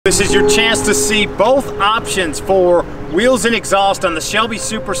This is your chance to see both options for wheels and exhaust on the Shelby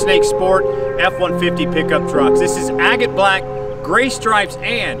Supersnake Sport F-150 pickup trucks. This is agate black, gray stripes,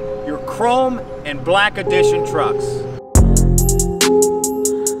 and your chrome and black edition trucks.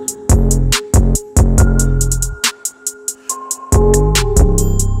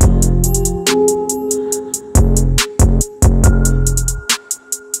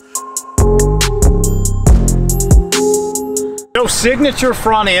 So signature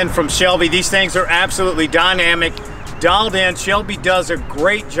front end from Shelby. These things are absolutely dynamic, dialed in. Shelby does a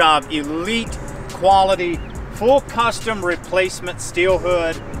great job. Elite quality, full custom replacement steel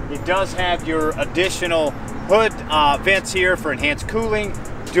hood. It does have your additional hood vents here for enhanced cooling,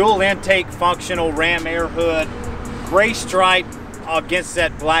 dual intake functional ram air hood, gray stripe against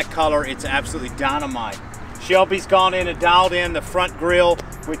that black color. It's absolutely dynamite. Shelby's gone in and dialed in the front grille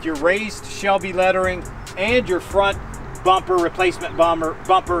with your raised Shelby lettering and your front bumper, replacement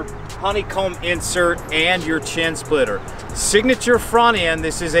bumper, honeycomb insert, and your chin splitter. Signature front end.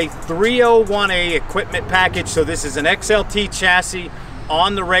 This is a 301A equipment package, so this is an XLT chassis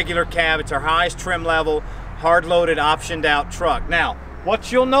on the regular cab. It's our highest trim level, hard loaded, optioned out truck. Now,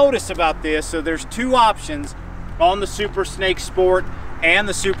 what you'll notice about this, so there's two options on the Supersnake Sport and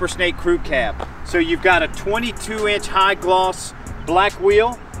the Supersnake Crew Cab. So you've got a 22-inch high gloss black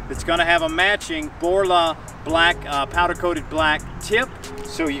wheel that's going to have a matching Borla black, powder coated black tip.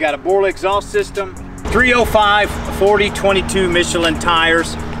 So you got a Borla exhaust system, 305 40/22 Michelin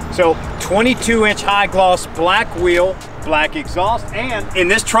tires. So 22-inch high gloss black wheel, black exhaust, and in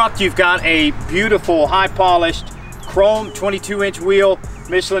this truck you've got a beautiful high polished chrome 22-inch wheel,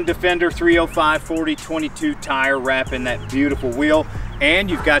 Michelin Defender 305 40/22 tire wrapping that beautiful wheel, and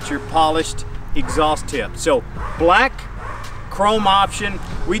you've got your polished exhaust tip. So black, chrome option.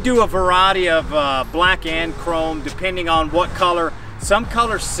 We do a variety of black and chrome depending on what color. Some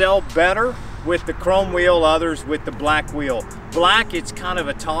colors sell better with the chrome wheel, others with the black wheel. Black, it's kind of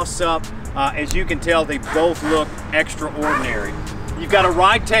a toss-up. As you can tell, they both look extraordinary. You've got a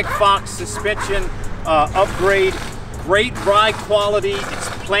ridetech Fox suspension upgrade. Great ride quality. It's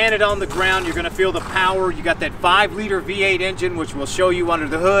planted on the ground. You're going to feel the power. You got that 5-liter V8 engine, which we'll show you under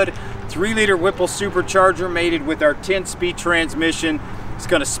the hood. 3-liter Whipple supercharger mated with our 10-speed transmission. It's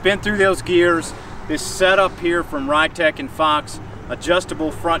going to spin through those gears. This setup here from Ridetech and Fox,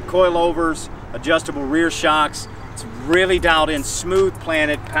 adjustable front coilovers, adjustable rear shocks. It's really dialed in, smooth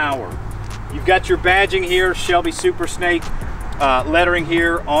planted power. You've got your badging here, Shelby Supersnake lettering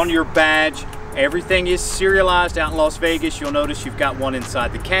here on your badge. Everything is serialized out in Las Vegas. You'll notice you've got one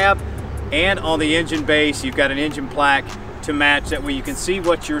inside the cab, and on the engine base you've got an engine plaque to match. That way you can see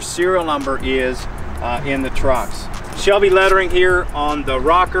what your serial number is in the trucks. Shelby lettering here on the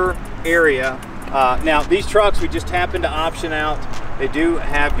rocker area. Now these trucks we just happen to option out. They do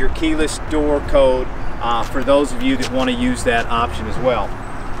have your keyless door code for those of you that want to use that option as well.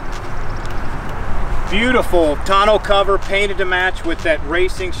 Beautiful tonneau cover painted to match with that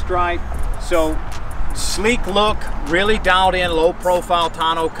racing stripe. So sleek look, really dialed in, low profile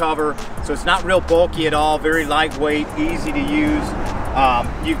tonneau cover. So it's not real bulky at all, very lightweight, easy to use.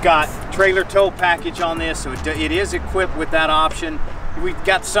 You've got trailer tow package on this, so it is equipped with that option. We've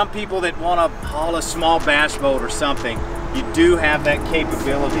got some people that want to haul a small bass boat or something. You do have that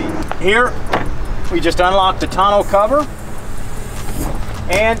capability. Here, we just unlocked the tonneau cover,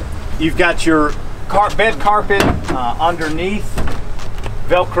 and you've got your bed carpet underneath,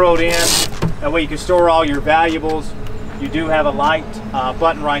 velcroed in. That way you can store all your valuables. You do have a light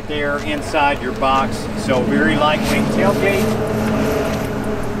button right there inside your box. So very lightweight tailgate.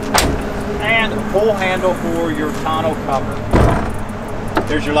 And a pull handle for your tonneau cover.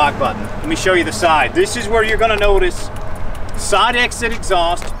 There's your lock button. Let me show you the side. This is where you're gonna notice side exit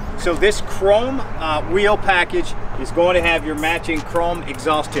exhaust. So this chrome wheel package is going to have your matching chrome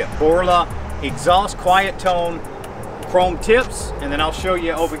exhaust tip. Borla exhaust quiet tone chrome tips. And then I'll show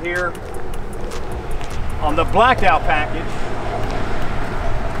you over here on the blacked out package,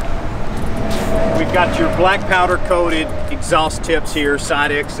 we've got your black powder coated exhaust tips here,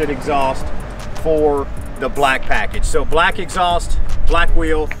 side exit exhaust for the black package. So black exhaust, black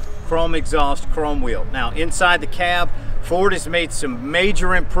wheel, chrome exhaust, chrome wheel. Now inside the cab, Ford has made some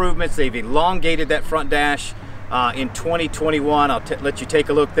major improvements. They've elongated that front dash in 2021. I'll let you take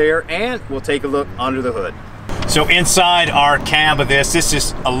a look there, and we'll take a look under the hood. So inside our cab of this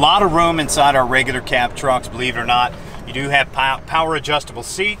is a lot of room inside our regular cab trucks, believe it or not. You do have power adjustable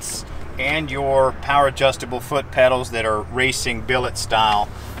seats and your power adjustable foot pedals that are racing billet style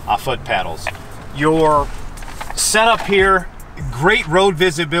foot pedals. Your setup here, great road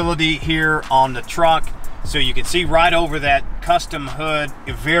visibility here on the truck. So you can see right over that custom hood,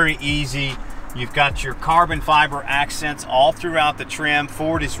 very easy. You've got your carbon fiber accents all throughout the trim.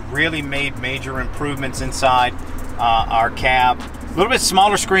 Ford has really made major improvements inside our cab. A little bit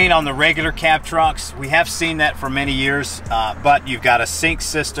smaller screen on the regular cab trucks. We have seen that for many years, but you've got a sync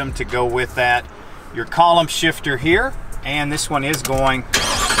system to go with that. Your column shifter here, and this one is going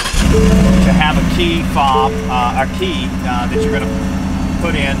to have a key fob, a key that you're going to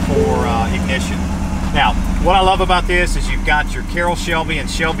put in for ignition. Now, what I love about this is you've got your Carroll Shelby and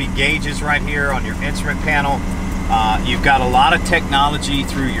Shelby gauges right here on your instrument panel. You've got a lot of technology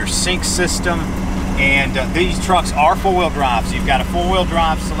through your sync system, and these trucks are four-wheel drive. So you've got a four-wheel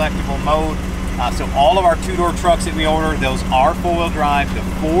drive selectable mode. So all of our two-door trucks that we order, those are four-wheel drive. The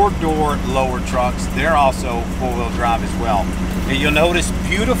four-door lower trucks, they're also four-wheel drive as well. And you'll notice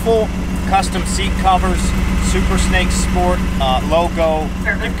beautiful custom seat covers, Supersnake Sport logo.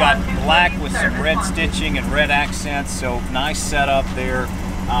 You've got black with some red stitching and red accents, so nice setup there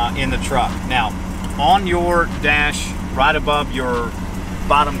in the truck. Now, on your dash, right above your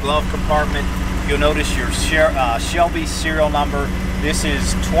bottom glove compartment, you'll notice your Shelby serial number. This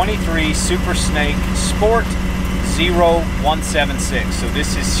is 23 Supersnake Sport 0176. So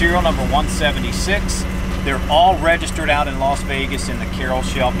this is serial number 176. They're all registered out in Las Vegas in the Carroll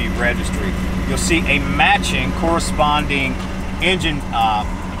Shelby registry. You'll see a matching corresponding engine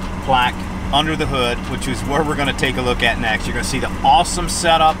plaque under the hood, which is where we're going to take a look at next. You're going to see the awesome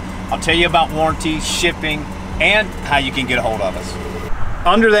setup. I'll tell you about warranty, shipping, and how you can get a hold of us.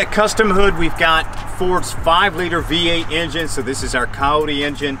 Under that custom hood, we've got Ford's 5-liter V8 engine. So this is our Coyote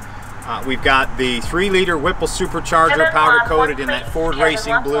engine. We've got the 3-liter Whipple supercharger, powder coated in that Ford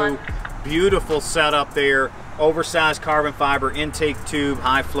Racing blue. Beautiful setup there. Oversized carbon fiber intake tube,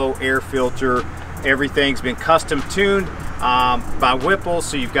 high flow air filter. Everything's been custom tuned by Whipple.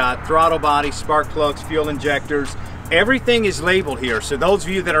 So you've got throttle body, spark plugs, fuel injectors. Everything is labeled here. So those of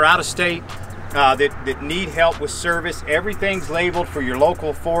you that are out of state that need help with service, everything's labeled for your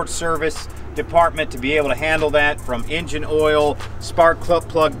local Ford service department to be able to handle that, from engine oil, spark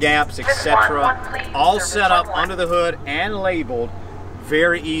plug gaps, etc. All set up under the hood and labeled.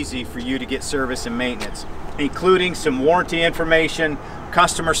 Very easy for you to get service and maintenance, including some warranty information,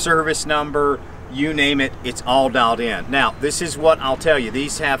 customer service number, you name it, it's all dialed in. Now, this is what I'll tell you.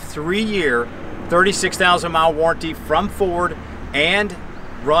 These have 3-year, 36,000 mile warranty from Ford, and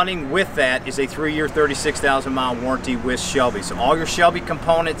running with that is a 3-year, 36,000 mile warranty with Shelby. So all your Shelby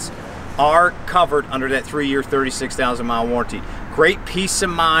components are covered under that 3-year, 36,000 mile warranty. Great peace of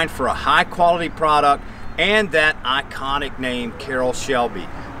mind for a high quality product and that iconic name, Carroll Shelby.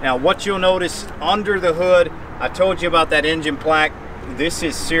 Now, what you'll notice under the hood, I told you about that engine plaque. This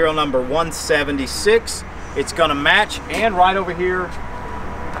is serial number 176. It's gonna match, and right over here,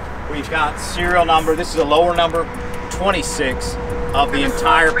 we've got serial number, this is a lower number, 26 of the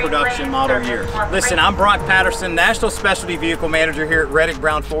entire production model year. Listen, I'm Brock Patterson, National Specialty Vehicle Manager here at Reddick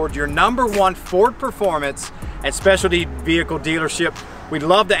Brown Ford, your #1 Ford Performance and Specialty Vehicle dealership. We'd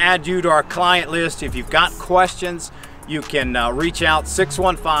love to add you to our client list. If you've got questions, you can reach out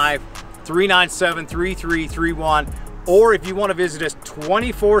 615-397-3331, or if you want to visit us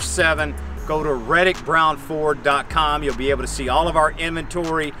 24/7, go to reddickbrownford.com. You'll be able to see all of our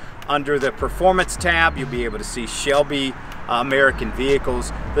inventory under the Performance tab. You'll be able to see Shelby American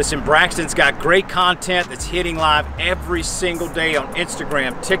vehicles. Listen, Braxton's got great content that's hitting live every single day on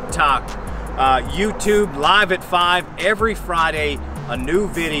Instagram, TikTok, YouTube, live at 5 every Friday, a new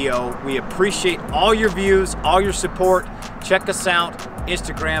video. We appreciate all your views, all your support. Check us out,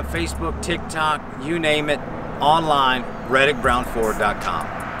 Instagram, Facebook, TikTok, you name it, online,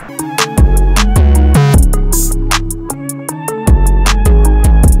 reddickbrownford.com.